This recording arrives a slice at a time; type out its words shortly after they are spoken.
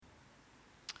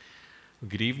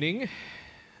Good evening.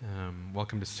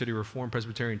 Welcome to City Reform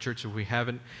Presbyterian Church. If we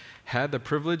haven't had the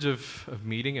privilege of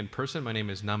meeting in person, my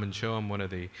name is Naman Cho. I'm one of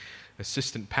the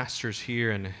assistant pastors here,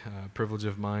 and a privilege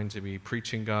of mine to be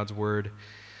preaching God's Word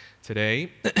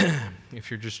today.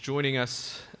 If you're just joining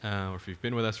us, or if you've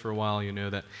been with us for a while, you know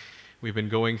that we've been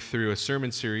going through a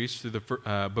sermon series through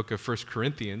the book of 1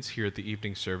 Corinthians here at the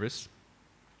evening service,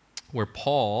 where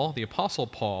Paul, the Apostle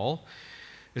Paul,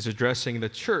 is addressing the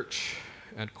church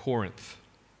at Corinth.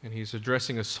 And he's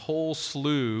addressing a whole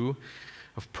slew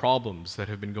of problems that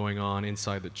have been going on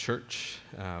inside the church,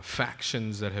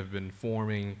 factions that have been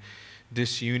forming,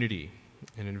 disunity.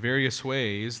 And in various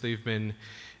ways, they've been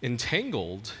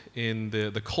entangled in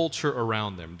the culture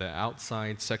around them, the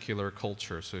outside secular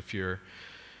culture. So if you're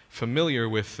familiar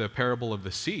with the parable of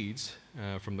the seeds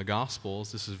from the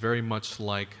Gospels, this is very much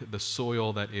like the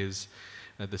soil that is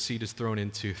the seed is thrown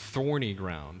into thorny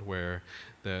ground, where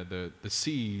the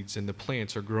seeds and the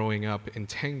plants are growing up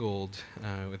entangled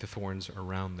with the thorns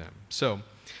around them. So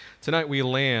tonight we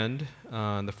land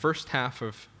on the first half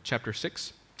of chapter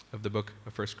 6 of the book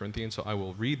of 1 Corinthians, so I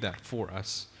will read that for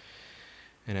us.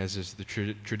 And as is the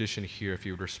tradition here, if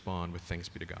you would respond with thanks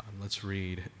be to God. Let's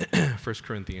read 1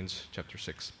 Corinthians chapter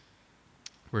 6,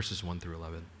 verses 1 through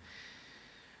 11.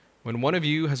 When one of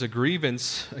you has a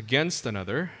grievance against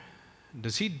another,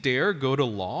 does he dare go to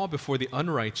law before the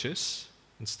unrighteous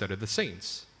instead of the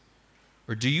saints?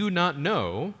 Or do you not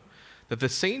know that the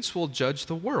saints will judge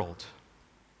the world?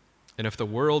 And if the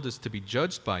world is to be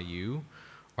judged by you,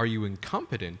 are you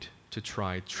incompetent to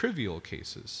try trivial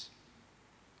cases?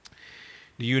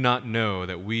 Do you not know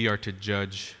that we are to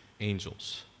judge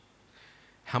angels?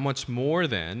 How much more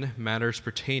then matters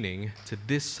pertaining to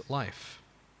this life?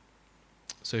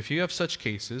 So if you have such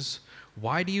cases,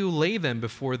 why do you lay them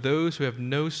before those who have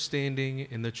no standing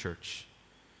in the church?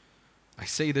 I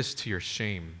say this to your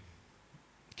shame.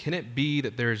 Can it be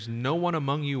that there is no one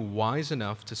among you wise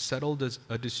enough to settle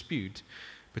a dispute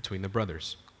between the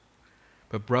brothers?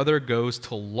 But brother goes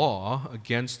to law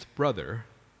against brother,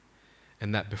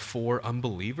 and that before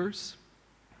unbelievers?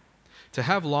 To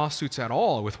have lawsuits at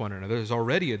all with one another is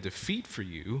already a defeat for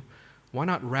you. Why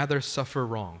not rather suffer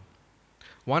wrong?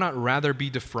 Why not rather be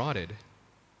defrauded?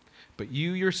 But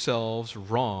you yourselves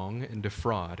wrong and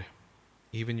defraud,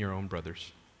 even your own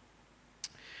brothers.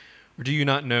 Or do you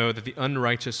not know that the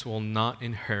unrighteous will not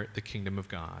inherit the kingdom of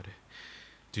God?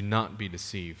 Do not be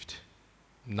deceived.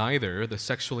 Neither the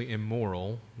sexually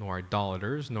immoral, nor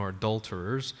idolaters, nor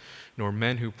adulterers, nor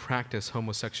men who practice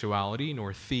homosexuality,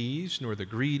 nor thieves, nor the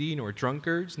greedy, nor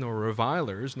drunkards, nor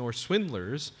revilers, nor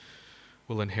swindlers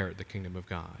will inherit the kingdom of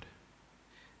God.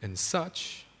 And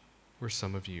such were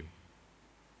some of you.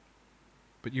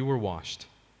 But you were washed.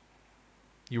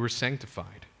 You were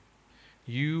sanctified.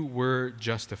 You were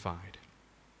justified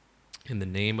in the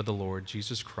name of the Lord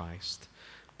Jesus Christ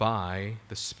by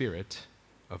the Spirit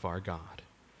of our God.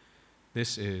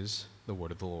 This is the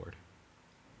word of the Lord.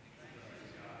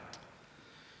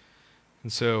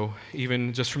 And so,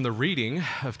 even just from the reading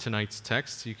of tonight's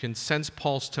text, you can sense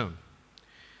Paul's tone.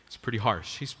 It's pretty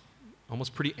harsh. He's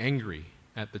almost pretty angry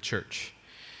at the church.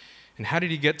 And how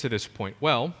did he get to this point?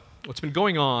 Well, what's been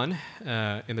going on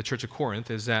in the church of Corinth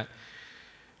is that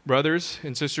brothers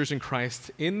and sisters in Christ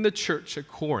in the church at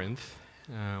Corinth,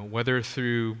 whether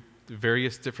through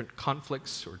various different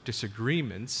conflicts or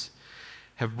disagreements,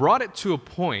 have brought it to a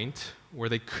point where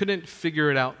they couldn't figure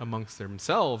it out amongst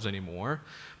themselves anymore,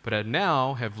 but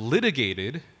have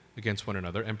litigated against one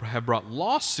another and have brought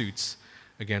lawsuits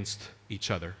against each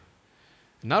other.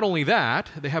 And not only that,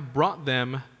 they have brought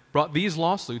these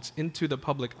lawsuits into the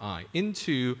public eye,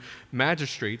 into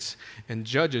magistrates and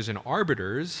judges and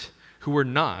arbiters who were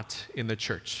not in the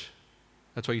church.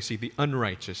 That's why you see the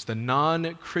unrighteous, the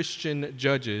non-Christian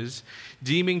judges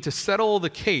deeming to settle the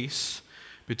case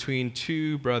between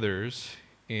two brothers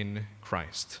in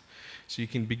Christ. So you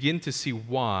can begin to see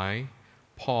why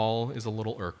Paul is a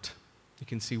little irked. You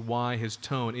can see why his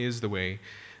tone is the way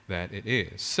that it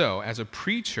is. So as a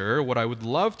preacher, what I would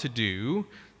love to do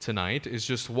tonight is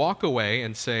just walk away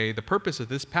and say the purpose of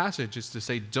this passage is to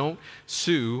say don't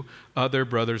sue other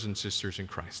brothers and sisters in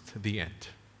Christ. The end.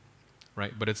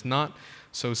 Right? But it's not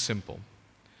so simple.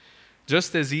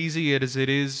 Just as easy as it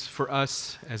is for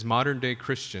us as modern day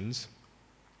Christians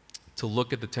to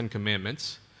look at the Ten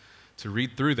Commandments, to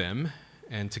read through them,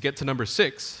 and to get to number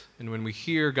 6, and when we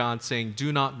hear God saying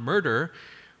do not murder,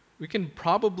 we can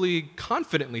probably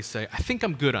confidently say, I think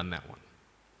I'm good on that one.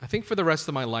 I think for the rest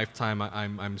of my lifetime,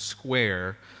 I'm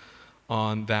square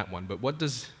on that one. But what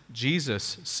does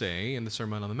Jesus say in the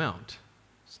Sermon on the Mount?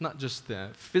 It's not just the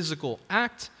physical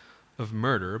act of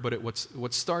murder, but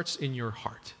what starts in your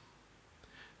heart.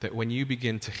 that when you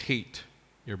begin to hate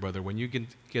your brother, when you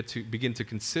begin to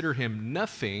consider him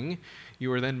nothing,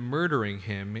 you are then murdering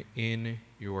him in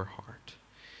your heart.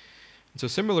 And so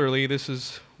similarly, this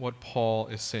is what Paul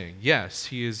is saying. Yes,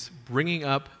 he is bringing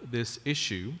up this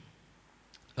issue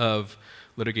of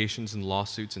litigations and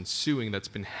lawsuits and suing that's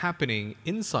been happening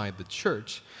inside the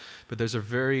church, but there's a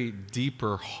very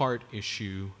deeper heart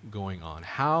issue going on.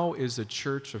 How is the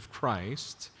Church of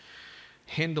Christ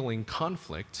handling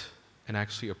conflict and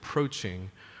actually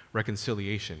approaching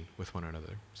reconciliation with one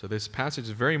another? So this passage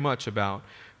is very much about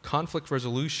conflict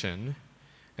resolution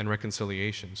and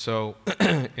reconciliation. So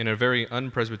in a very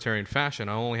un-Presbyterian fashion,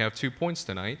 I only have 2 points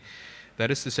tonight.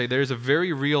 That is to say, there is a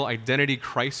very real identity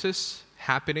crisis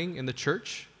happening in the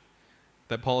church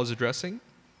that Paul is addressing,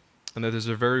 and that there's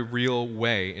a very real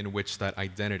way in which that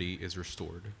identity is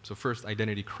restored. So first,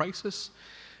 identity crisis,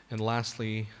 and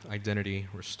lastly, identity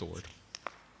restored.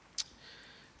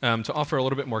 To offer a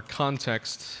little bit more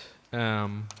context,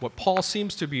 what Paul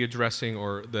seems to be addressing,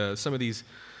 or some of these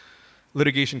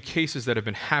litigation cases that have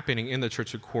been happening in the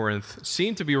Church of Corinth,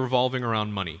 seem to be revolving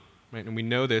around money. Right? And we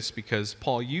know this because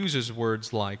Paul uses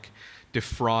words like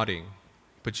defrauding,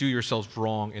 but you yourselves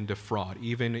wrong and defraud,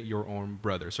 even your own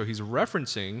brother. So he's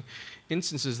referencing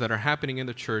instances that are happening in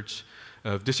the church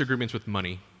of disagreements with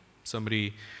money.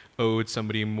 Somebody owed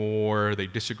somebody more, they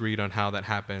disagreed on how that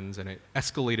happens, and it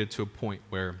escalated to a point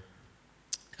where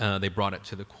they brought it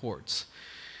to the courts.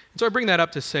 And so I bring that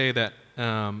up to say that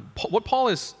what Paul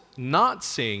is not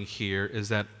saying here is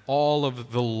that all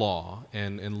of the law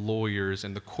and lawyers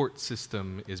and the court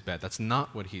system is bad. That's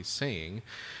not what he's saying,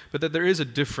 but that there is a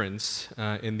difference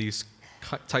in these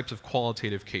types of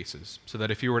qualitative cases. So that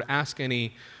if you were to ask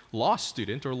any law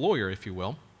student or lawyer, if you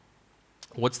will,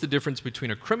 what's the difference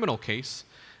between a criminal case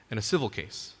and a civil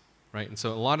case? Right? And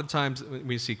so a lot of times when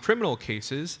we see criminal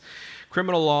cases,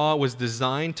 criminal law was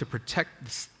designed to protect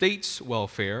the state's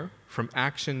welfare from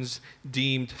actions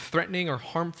deemed threatening or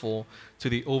harmful to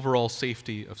the overall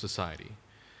safety of society.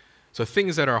 So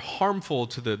things that are harmful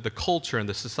to the culture and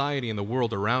the society and the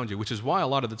world around you, which is why a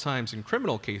lot of the times in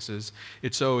criminal cases,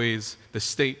 it's always the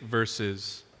state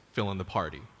versus fill in the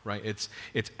party, right? It's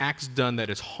acts done that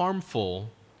is harmful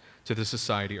to the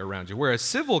society around you. Whereas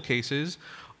civil cases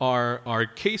are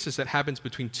cases that happens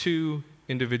between two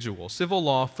individuals. Civil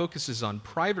law focuses on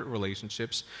private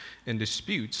relationships and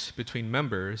disputes between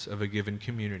members of a given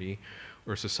community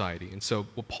or society. And so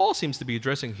what Paul seems to be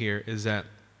addressing here is that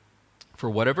for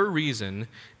whatever reason,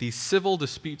 these civil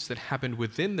disputes that happened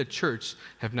within the church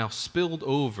have now spilled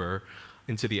over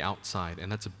into the outside,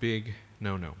 and that's a big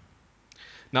no-no.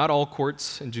 Not all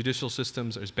courts and judicial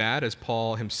systems are as bad as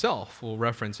Paul himself will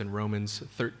reference in Romans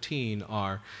 13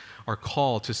 are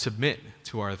called to submit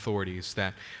to our authorities,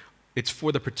 that it's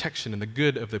for the protection and the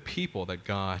good of the people that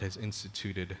God has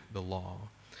instituted the law.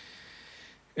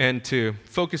 And to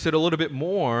focus it a little bit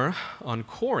more on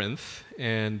Corinth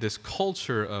and this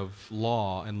culture of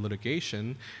law and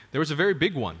litigation, there was a very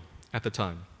big one at the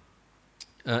time.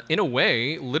 In a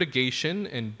way, litigation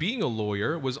and being a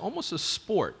lawyer was almost a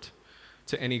sport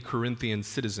to any Corinthian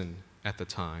citizen at the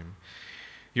time.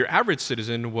 Your average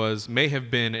citizen may have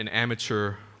been an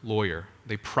amateur lawyer.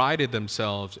 They prided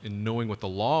themselves in knowing what the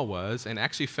law was and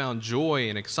actually found joy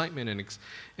and excitement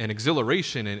and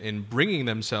exhilaration in bringing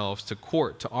themselves to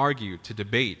court to argue, to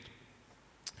debate.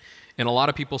 In a lot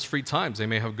of people's free times, they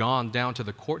may have gone down to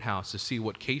the courthouse to see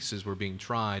what cases were being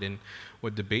tried and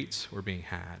what debates were being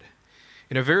had.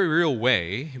 In a very real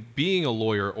way, being a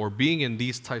lawyer or being in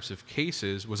these types of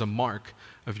cases was a mark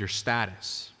of your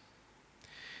status.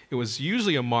 It was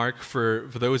usually a mark for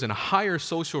those in a higher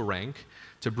social rank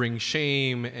to bring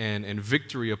shame and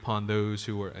victory upon those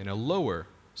who were in a lower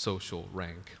social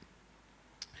rank.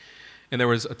 And there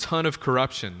was a ton of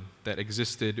corruption that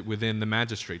existed within the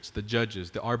magistrates, the judges,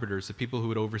 the arbiters, the people who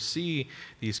would oversee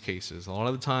these cases. A lot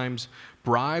of the times,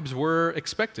 bribes were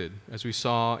expected, as we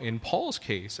saw in Paul's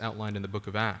case outlined in the book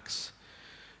of Acts.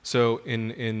 So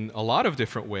in a lot of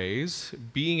different ways,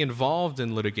 being involved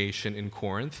in litigation in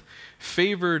Corinth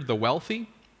favored the wealthy,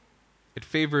 it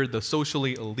favored the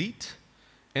socially elite,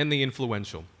 and the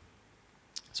influential.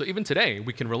 So even today,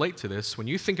 we can relate to this. When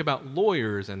you think about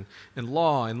lawyers and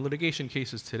law and litigation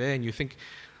cases today, and you think,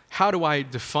 how do I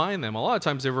define them? A lot of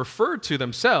times they're referred to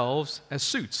themselves as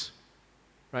suits,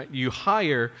 right? You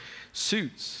hire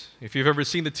suits. If you've ever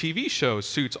seen the TV show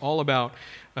Suits, all about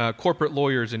corporate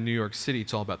lawyers in New York City,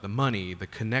 it's all about the money, the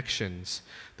connections,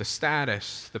 the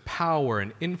status, the power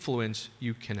and influence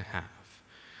you can have.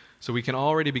 So we can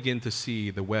already begin to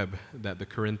see the web that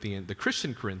the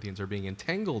Christian Corinthians are being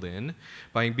entangled in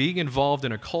by being involved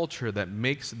in a culture that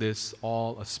makes this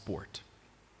all a sport.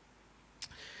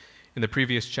 In the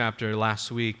previous chapter,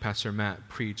 last week, Pastor Matt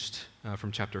preached from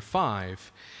chapter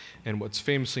 5, and what's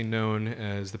famously known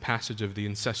as the passage of the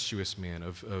incestuous man,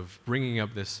 of bringing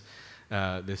up this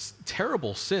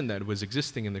terrible sin that was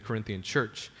existing in the Corinthian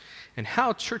church, and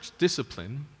how church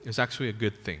discipline is actually a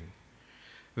good thing.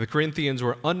 The Corinthians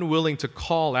were unwilling to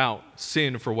call out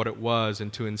sin for what it was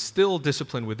and to instill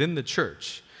discipline within the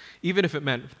church, even if it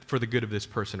meant for the good of this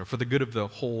person or for the good of the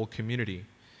whole community.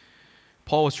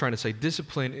 Paul was trying to say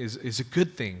discipline is a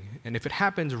good thing, and if it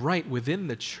happens right within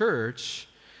the church,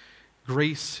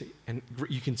 grace, and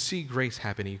you can see grace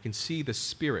happening. You can see the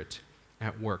Spirit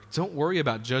at work. Don't worry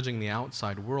about judging the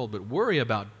outside world, but worry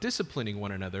about disciplining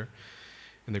one another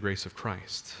in the grace of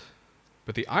Christ.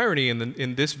 But the irony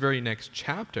in this very next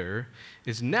chapter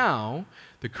is now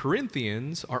the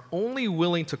Corinthians are only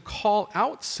willing to call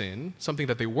out sin, something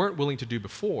that they weren't willing to do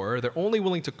before. They're only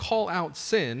willing to call out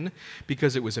sin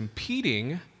because it was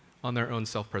impeding on their own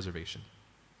self-preservation.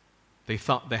 They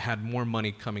thought they had more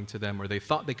money coming to them, or they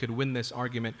thought they could win this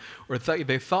argument, or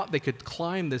they thought they could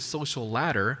climb this social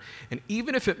ladder, and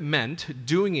even if it meant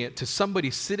doing it to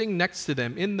somebody sitting next to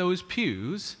them in those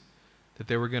pews, that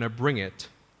they were going to bring it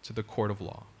to the court of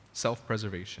law,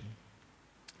 self-preservation.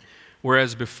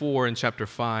 Whereas before in chapter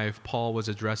 5, Paul was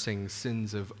addressing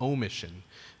sins of omission,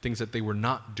 things that they were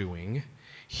not doing.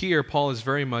 Here, Paul is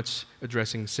very much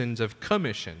addressing sins of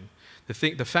commission,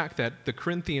 the fact that the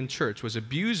Corinthian church was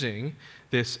abusing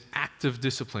this act of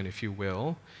discipline, if you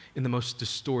will, in the most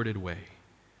distorted way.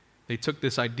 They took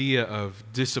this idea of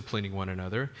disciplining one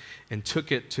another and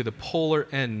took it to the polar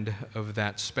end of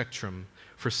that spectrum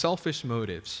for selfish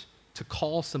motives, to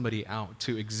call somebody out,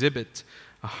 to exhibit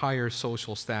a higher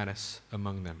social status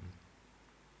among them.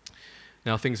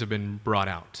 Now things have been brought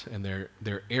out, and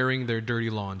they're airing their dirty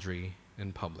laundry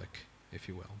in public, if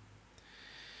you will.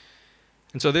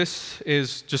 And so this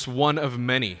is just one of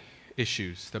many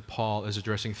issues that Paul is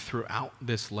addressing throughout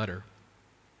this letter.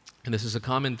 And this is a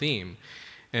common theme.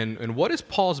 And what is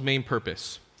Paul's main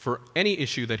purpose for any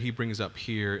issue that he brings up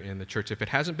here in the church? If it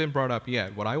hasn't been brought up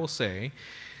yet, what I will say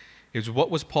is,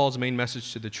 what was Paul's main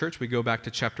message to the church? We go back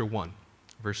to chapter 1,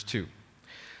 verse 2.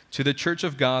 To the church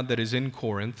of God that is in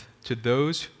Corinth, to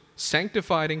those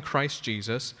sanctified in Christ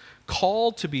Jesus,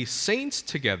 called to be saints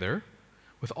together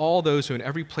with all those who in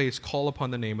every place call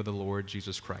upon the name of the Lord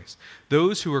Jesus Christ.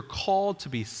 Those who are called to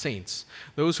be saints,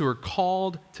 those who are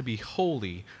called to be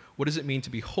holy. What does it mean to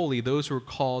be holy? Those who are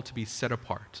called to be set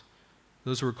apart.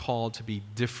 Those who are called to be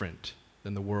different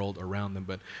than the world around them.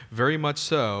 But very much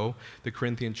so, the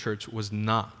Corinthian church was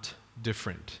not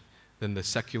different than the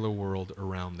secular world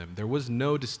around them. There was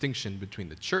no distinction between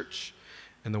the church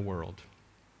and the world.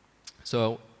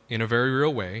 So, in a very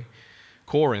real way,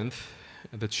 Corinth,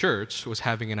 the church, was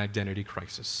having an identity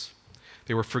crisis.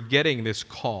 They were forgetting this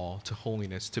call to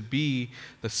holiness, to be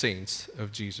the saints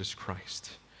of Jesus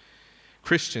Christ.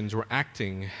 Christians were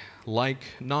acting like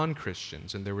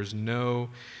non-Christians, and there was no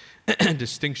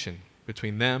distinction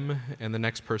between them and the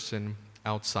next person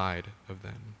outside of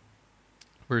them.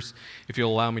 If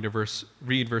you'll allow me to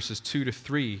read verses 2 to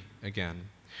 3 again.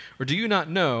 Or do you not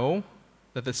know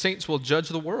that the saints will judge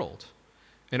the world?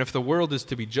 And if the world is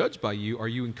to be judged by you, are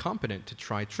you incompetent to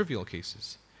try trivial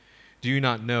cases? Do you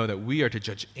not know that we are to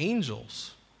judge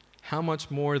angels? How much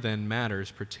more then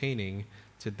matters pertaining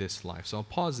to this life? So I'll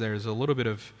pause there. There's a little bit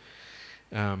of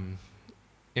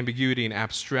ambiguity and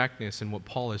abstractness in what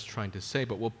Paul is trying to say.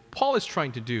 But what Paul is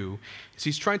trying to do is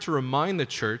he's trying to remind the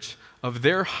church of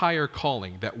their higher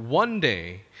calling, that one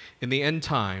day in the end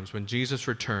times when Jesus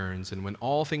returns and when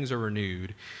all things are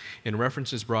renewed, in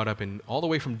references brought up in all the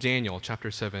way from Daniel chapter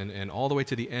 7 and all the way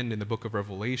to the end in the book of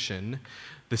Revelation,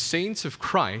 the saints of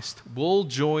Christ will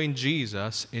join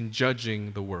Jesus in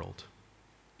judging the world,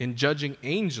 in judging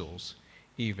angels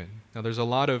even. Now there's a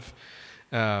lot of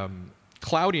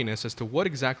cloudiness as to what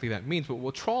exactly that means, but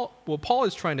what Paul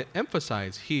is trying to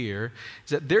emphasize here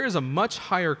is that there is a much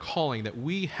higher calling that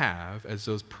we have as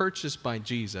those purchased by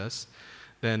Jesus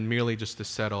than merely just to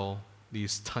settle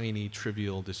these tiny,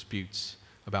 trivial disputes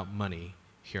about money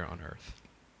here on earth.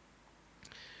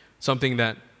 Something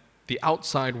that the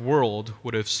outside world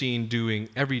would have seen doing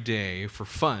every day for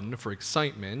fun, for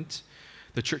excitement,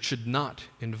 the church should not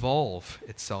involve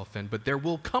itself in. But there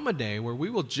will come a day where we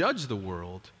will judge the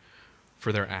world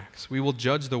for their acts. We will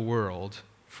judge the world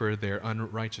for their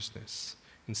unrighteousness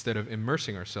instead of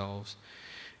immersing ourselves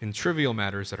in trivial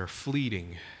matters that are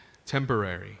fleeting,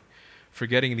 temporary,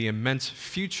 forgetting the immense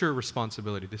future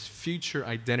responsibility, this future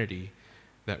identity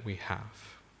that we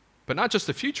have. But not just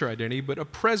a future identity, but a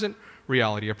present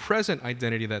reality, a present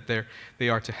identity that they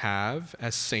are to have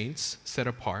as saints set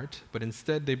apart, but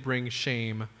instead they bring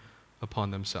shame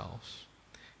upon themselves.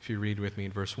 If you read with me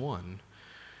in verse 1,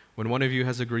 when one of you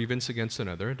has a grievance against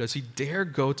another, does he dare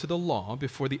go to the law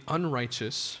before the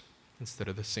unrighteous instead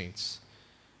of the saints?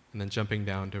 And then jumping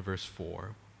down to verse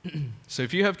 4. So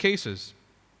if you have cases,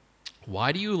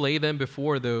 why do you lay them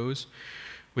before those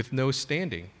with no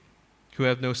standing, who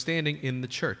have no standing in the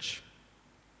church?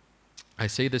 I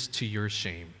say this to your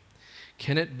shame.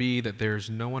 Can it be that there is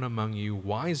no one among you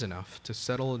wise enough to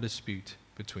settle a dispute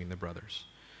between the brothers?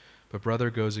 But brother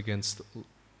goes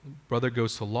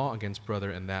to law against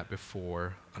brother, and that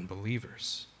before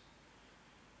unbelievers.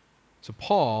 So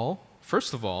Paul,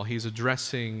 first of all, he's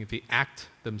addressing the act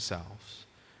themselves.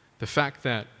 The fact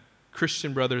that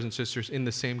Christian brothers and sisters in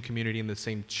the same community, in the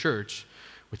same church,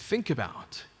 would think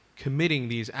about committing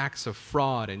these acts of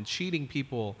fraud and cheating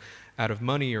people out of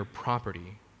money or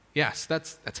property. Yes,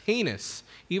 that's heinous,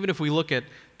 even if we look at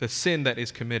the sin that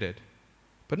is committed.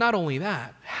 But not only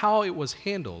that, how it was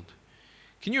handled.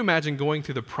 Can you imagine going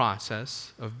through the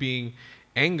process of being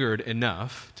angered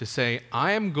enough to say,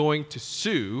 I am going to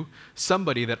sue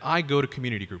somebody that I go to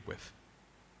community group with?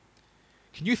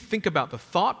 Can you think about the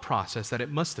thought process that it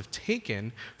must have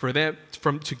taken for them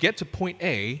to get to point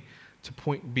A to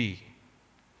point B?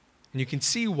 And you can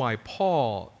see why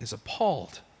Paul is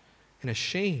appalled and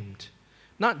ashamed.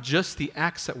 Not just the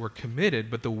acts that were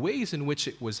committed, but the ways in which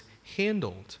it was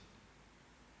handled.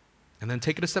 And then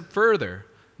take it a step further.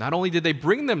 Not only did they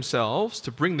bring themselves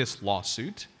to bring this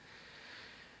lawsuit,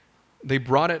 they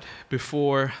brought it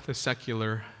before the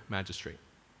secular magistrate.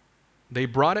 They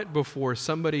brought it before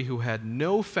somebody who had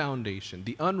no foundation,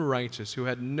 the unrighteous, who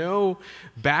had no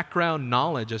background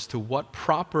knowledge as to what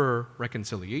proper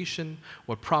reconciliation,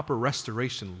 what proper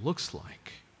restoration looks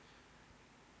like.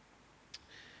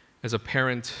 As a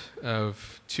parent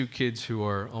of two kids who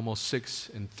are almost 6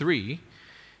 and 3,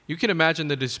 you can imagine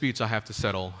the disputes I have to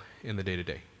settle in the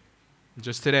day-to-day.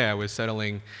 Just today, I was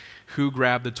settling who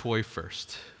grabbed the toy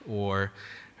first, or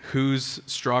whose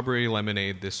strawberry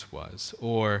lemonade this was,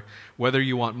 or whether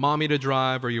you want mommy to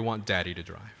drive or you want daddy to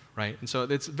drive, right? And so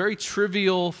it's very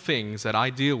trivial things that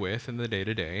I deal with in the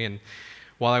day-to-day, and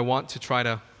while I want to try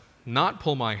to not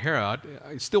pull my hair out,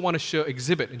 I still want to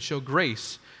exhibit and show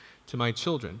grace to my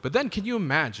children. But then can you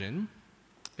imagine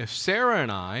if Sarah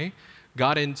and I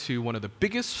got into one of the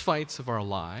biggest fights of our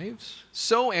lives,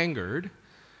 so angered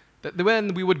that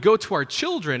when we would go to our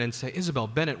children and say, Isabel,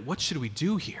 Bennett, what should we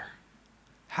do here?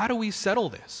 How do we settle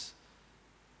this?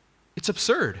 It's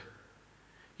absurd.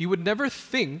 You would never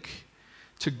think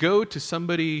to go to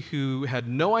somebody who had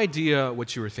no idea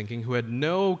what you were thinking, who had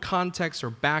no context or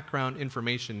background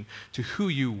information to who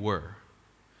you were,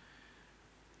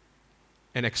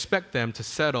 and expect them to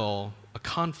settle a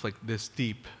conflict this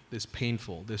deep, this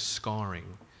painful, this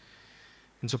scarring.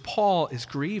 And so Paul is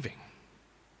grieving.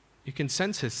 You can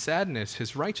sense his sadness,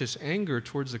 his righteous anger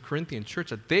towards the Corinthian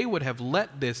church, that they would have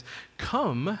let this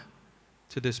come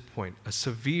to this point, a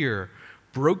severe,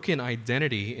 broken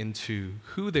identity into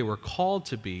who they were called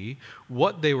to be,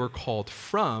 what they were called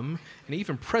from, and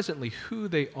even presently who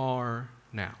they are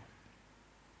now.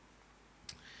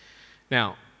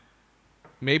 Now,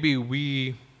 maybe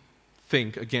we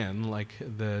think, again, like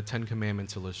the Ten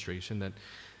Commandments illustration, that,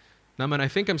 Naman, I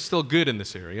think I'm still good in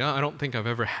this area. I don't think I've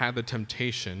ever had the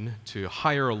temptation to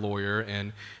hire a lawyer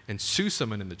and sue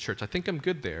someone in the church. I think I'm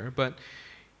good there. But,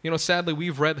 sadly,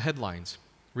 we've read headlines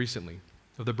recently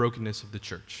of the brokenness of the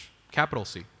church, capital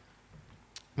C.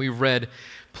 We've read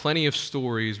plenty of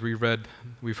stories. We've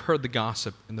heard the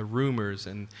gossip and the rumors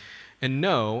and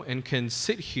know and can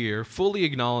sit here fully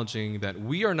acknowledging that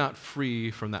we are not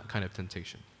free from that kind of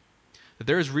temptation, that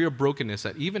there is real brokenness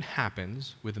that even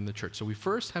happens within the church. So we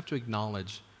first have to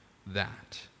acknowledge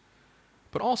that.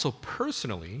 But also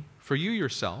personally, for you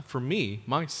yourself, for me,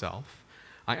 myself,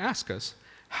 I ask us,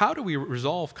 how do we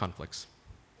resolve conflicts?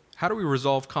 How do we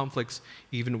resolve conflicts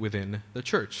even within the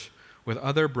church, with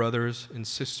other brothers and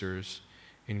sisters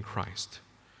in Christ?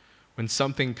 When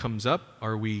something comes up,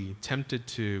 are we tempted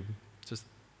to just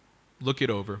look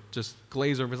it over, just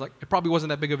glaze over? It's like, it probably wasn't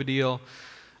that big of a deal.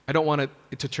 I don't want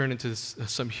it to turn into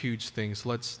some huge thing, so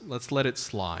let's let it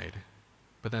slide.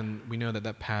 But then we know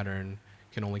that pattern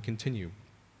can only continue.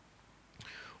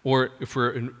 Or if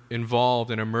we're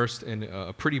involved and immersed in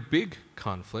a pretty big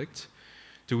conflict,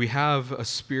 do we have a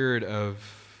spirit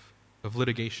of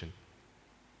litigation,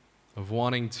 of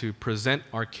wanting to present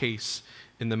our case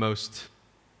in the most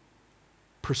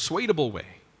persuadable way,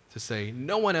 to say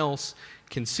no one else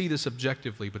can see this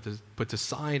objectively but to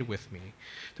side with me?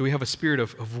 Do we have a spirit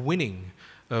of winning,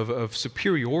 of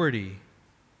superiority?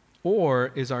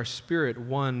 Or is our spirit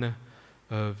one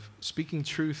of speaking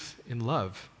truth in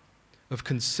love, of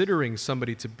considering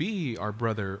somebody to be our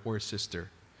brother or sister.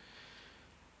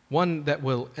 One that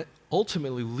will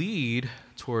ultimately lead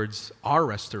towards our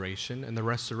restoration and the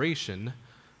restoration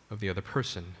of the other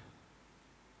person.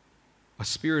 A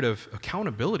spirit of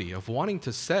accountability, of wanting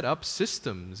to set up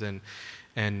systems and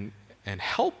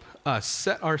help us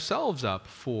set ourselves up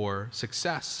for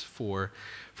success, for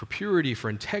purity, for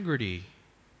integrity,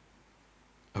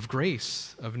 of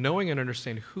grace, of knowing and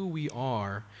understanding who we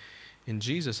are in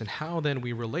Jesus and how then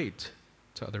we relate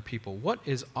to other people. What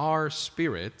is our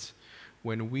spirit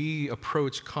when we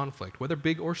approach conflict, whether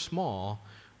big or small,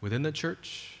 within the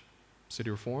church, City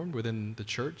Reformed, within the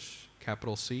church,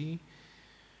 capital C?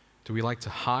 Do we like to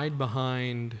hide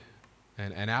behind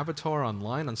an avatar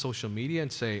online on social media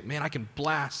and say, man, I can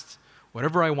blast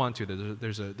whatever I want to.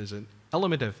 There's an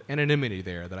element of anonymity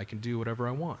there that I can do whatever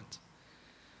I want.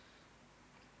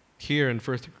 Here in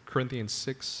 1 Corinthians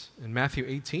 6 and Matthew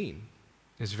 18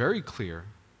 is very clear.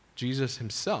 Jesus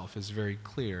himself is very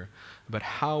clear about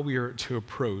how we are to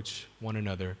approach one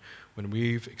another when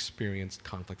we've experienced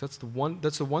conflict. That's the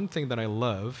one thing that I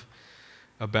love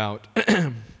about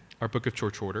our Book of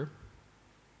Church Order,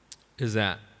 is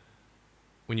that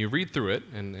when you read through it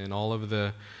and all of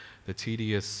the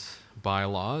tedious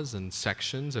bylaws and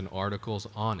sections and articles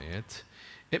on it,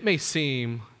 it may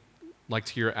seem like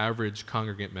to your average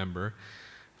congregant member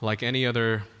like any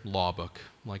other law book,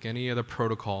 like any other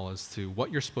protocol as to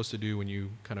what you're supposed to do when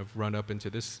you kind of run up into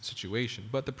this situation.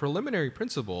 But the preliminary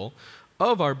principle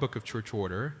of our Book of Church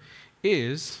Order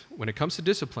is, when it comes to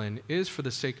discipline, is for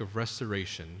the sake of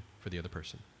restoration for the other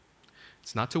person.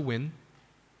 It's not to win.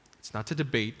 It's not to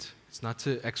debate. It's not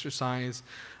to exercise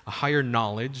a higher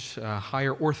knowledge, a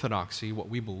higher orthodoxy, what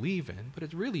we believe in, but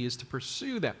it really is to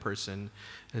pursue that person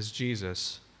as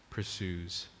Jesus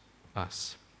pursues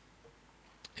us.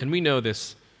 And we know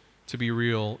this to be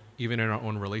real even in our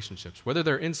own relationships, whether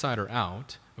they're inside or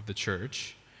out of the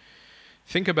church.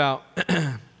 Think about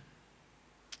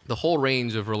the whole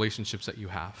range of relationships that you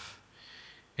have.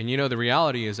 And you know, the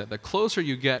reality is that the closer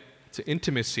you get to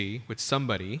intimacy with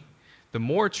somebody, the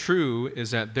more true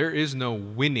is that there is no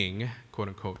winning, quote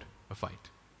unquote, a fight.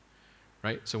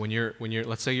 Right? So when you're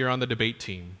let's say you're on the debate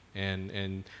team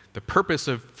and the purpose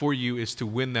for you is to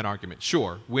win that argument.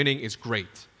 Sure, winning is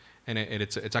great, and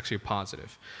it's actually a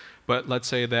positive. But let's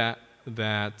say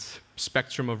that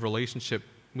spectrum of relationship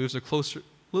moves a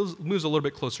little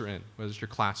bit closer in, whether it's your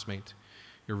classmate,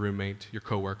 your roommate, your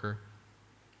coworker.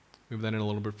 Move that in a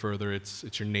little bit further,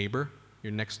 it's your neighbor,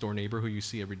 your next door neighbor who you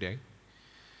see every day.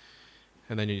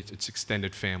 And then it's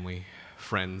extended family,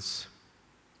 friends.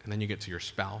 And then you get to your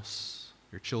spouse,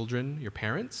 your children, your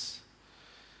parents.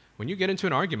 When you get into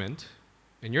an argument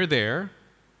and you're there,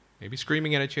 maybe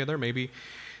screaming at each other, maybe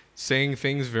saying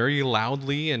things very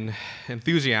loudly and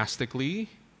enthusiastically,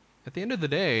 at the end of the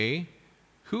day,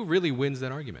 who really wins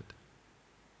that argument?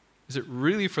 Is it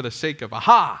really for the sake of,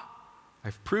 aha,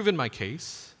 I've proven my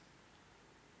case.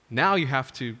 Now you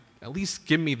have to at least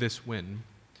give me this win.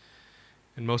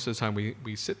 And most of the time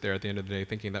we sit there at the end of the day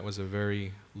thinking that was a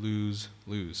very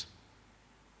lose-lose.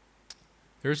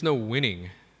 There's no winning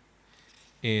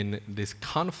in this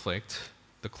conflict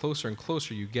the closer and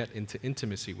closer you get into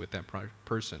intimacy with that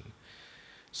person.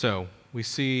 So we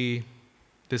see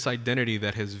this identity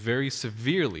that has very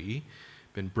severely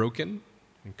been broken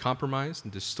and compromised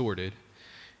and distorted.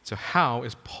 So how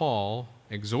is Paul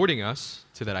exhorting us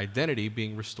to that identity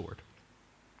being restored?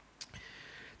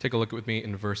 Take a look with me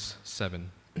in verse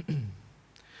 7.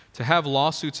 To have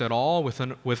lawsuits at all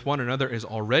with one another is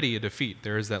already a defeat.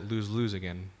 There is that lose-lose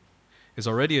again. Is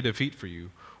already a defeat for you.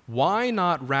 Why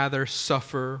not rather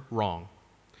suffer wrong?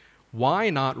 Why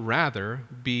not rather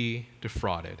be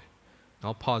defrauded?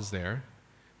 I'll pause there.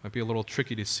 Might be a little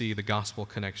tricky to see the gospel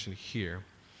connection here.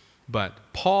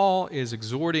 But Paul is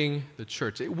exhorting the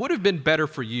church. It would have been better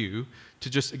for you to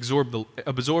just absorb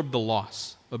the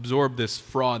loss, absorb this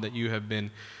fraud that you have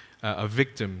been a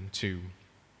victim to.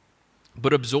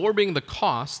 But absorbing the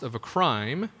cost of a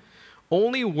crime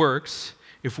only works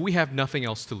if we have nothing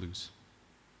else to lose.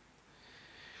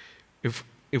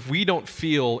 If we don't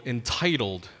feel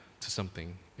entitled to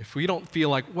something, if we don't feel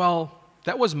like, well,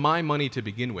 that was my money to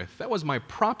begin with, that was my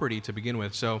property to begin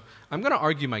with, so I'm going to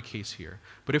argue my case here.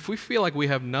 But if we feel like we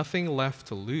have nothing left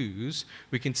to lose,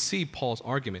 we can see Paul's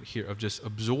argument here of just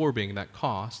absorbing that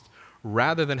cost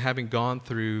rather than having gone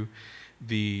through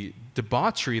the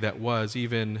debauchery that was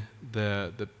even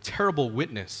the terrible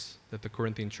witness that the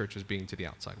Corinthian church was being to the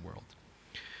outside world.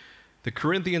 The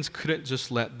Corinthians couldn't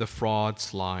just let the fraud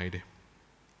slide,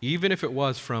 even if it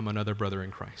was from another brother in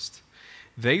Christ.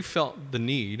 They felt the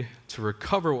need to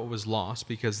recover what was lost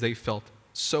because they felt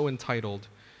so entitled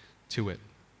to it.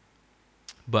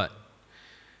 But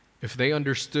if they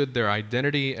understood their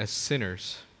identity as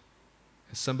sinners,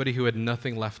 as somebody who had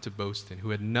nothing left to boast in, who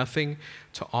had nothing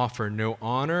to offer, no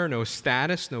honor, no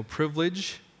status, no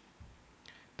privilege,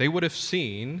 they would have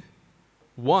seen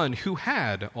one who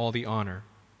had all the honor,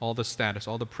 all the status,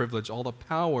 all the privilege, all the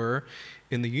power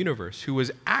in the universe, who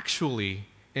was actually,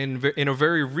 in a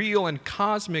very real and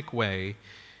cosmic way,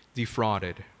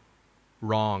 defrauded,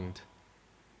 wronged,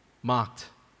 mocked,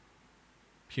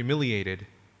 humiliated,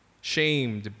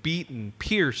 shamed, beaten,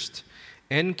 pierced,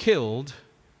 and killed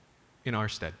in our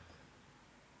stead.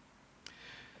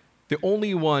 The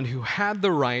only one who had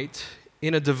the right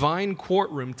in a divine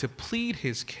courtroom to plead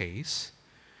his case,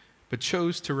 but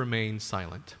chose to remain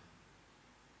silent.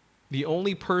 The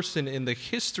only person in the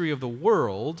history of the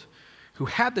world who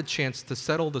had the chance to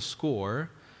settle the score,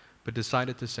 but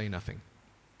decided to say nothing.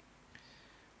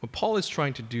 What Paul is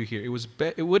trying to do here,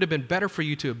 it would have been better for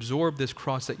you to absorb this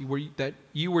cross, that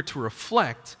you were to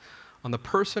reflect on the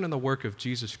person and the work of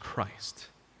Jesus Christ,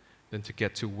 than to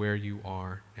get to where you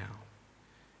are now.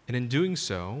 And in doing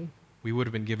so, we would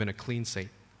have been given a clean slate,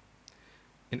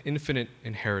 an infinite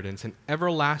inheritance, an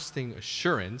everlasting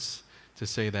assurance to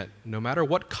say that no matter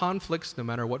what conflicts, no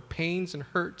matter what pains and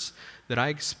hurts that I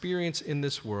experience in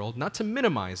this world, not to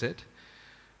minimize it,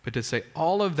 but to say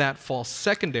all of that falls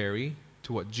secondary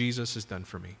to what Jesus has done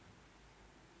for me.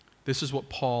 This is what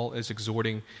Paul is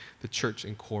exhorting the church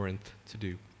in Corinth to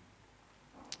do.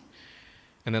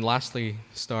 And then lastly,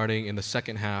 starting in the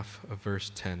second half of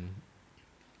verse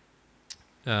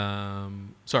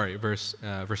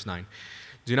 9.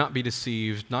 Do not be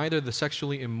deceived, neither the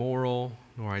sexually immoral,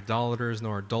 nor idolaters,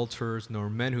 nor adulterers, nor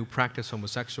men who practice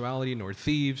homosexuality, nor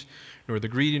thieves, nor the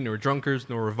greedy, nor drunkards,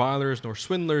 nor revilers, nor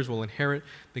swindlers will inherit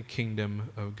the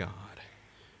kingdom of God.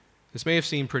 This may have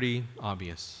seemed pretty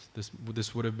obvious.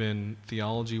 This would have been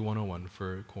Theology 101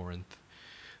 for Corinth,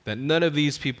 that none of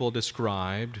these people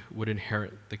described would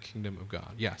inherit the kingdom of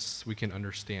God. Yes, we can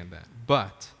understand that.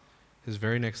 But his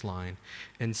very next line,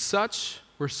 and such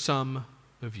were some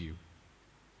of you.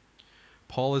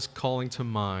 Paul is calling to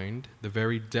mind the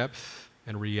very depth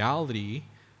and reality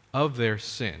of their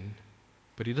sin,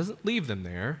 but he doesn't leave them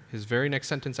there. His very next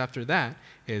sentence after that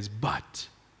is, but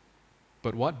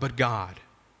what? But God.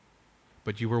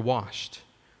 But you were washed,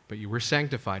 but you were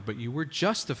sanctified, but you were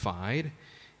justified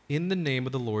in the name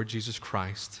of the Lord Jesus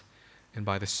Christ and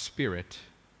by the Spirit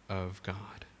of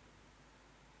God.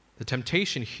 The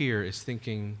temptation here is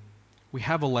thinking, we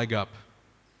have a leg up.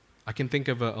 I can think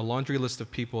of a laundry list of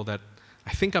people that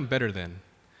I think I'm better than,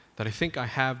 that I think I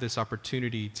have this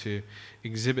opportunity to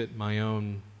exhibit my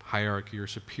own hierarchy or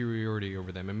superiority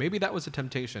over them. And maybe that was a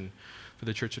temptation for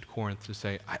the church at Corinth to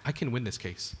say, I can win this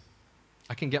case.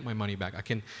 I can get my money back.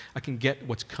 I can get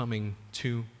what's coming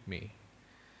to me.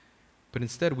 But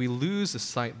instead, we lose the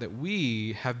sight that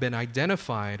we have been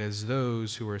identified as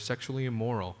those who are sexually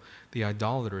immoral, the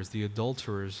idolaters, the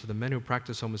adulterers, the men who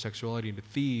practice homosexuality, the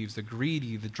thieves, the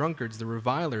greedy, the drunkards, the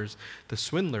revilers, the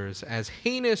swindlers. As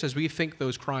heinous as we think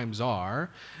those crimes are,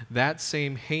 that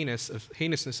same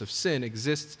heinousness of sin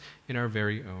exists in our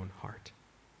very own heart.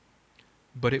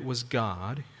 But it was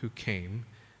God who came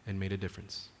and made a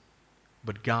difference.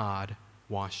 But God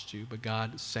washed you, but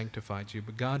God sanctified you,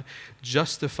 but God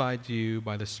justified you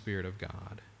by the Spirit of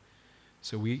God.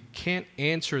 So we can't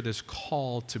answer this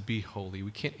call to be holy.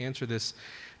 We can't answer this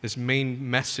main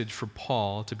message for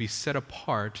Paul to be set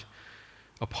apart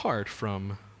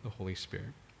from the Holy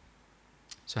Spirit.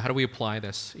 So how do we apply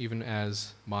this even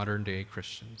as modern day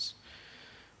Christians?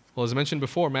 Well, as I mentioned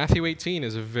before, Matthew 18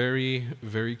 is a very,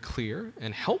 very clear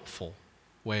and helpful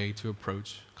way to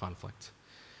approach conflict.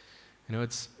 You know,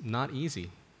 it's not easy.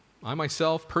 I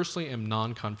myself personally am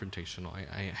non-confrontational.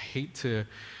 I hate to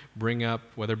bring up,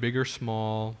 whether big or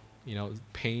small,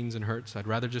 pains and hurts. I'd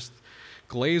rather just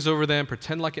glaze over them,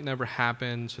 pretend like it never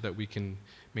happened so that we can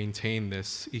maintain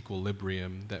this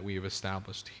equilibrium that we have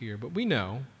established here. But we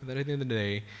know that at the end of the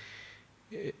day,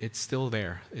 it's still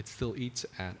there. It still eats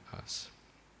at us.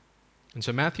 And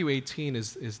so Matthew 18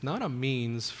 is not a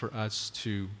means for us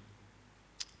to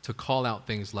call out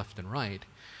things left and right,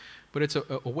 but it's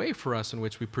a way for us in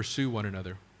which we pursue one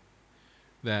another.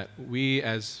 That we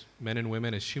as men and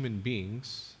women, as human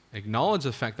beings, acknowledge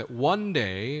the fact that one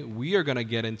day we are going to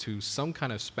get into some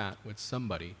kind of spat with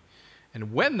somebody.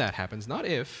 And when that happens, not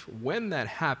if, when that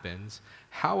happens,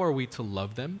 how are we to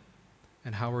love them?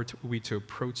 And how are we to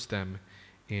approach them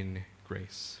in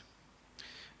grace?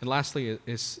 And lastly,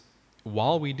 is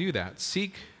while we do that,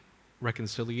 seek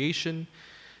reconciliation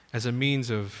as a means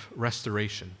of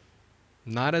restoration.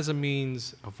 Not as a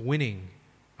means of winning,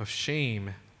 of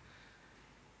shame,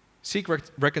 Seek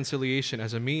reconciliation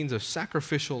as a means of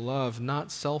sacrificial love,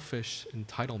 not selfish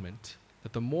entitlement.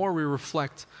 That the more we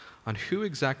reflect on who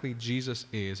exactly Jesus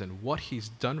is and what he's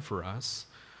done for us,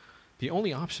 the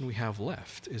only option we have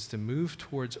left is to move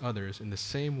towards others in the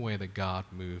same way that God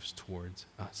moves towards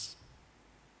us.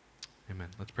 Amen.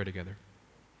 Let's pray together.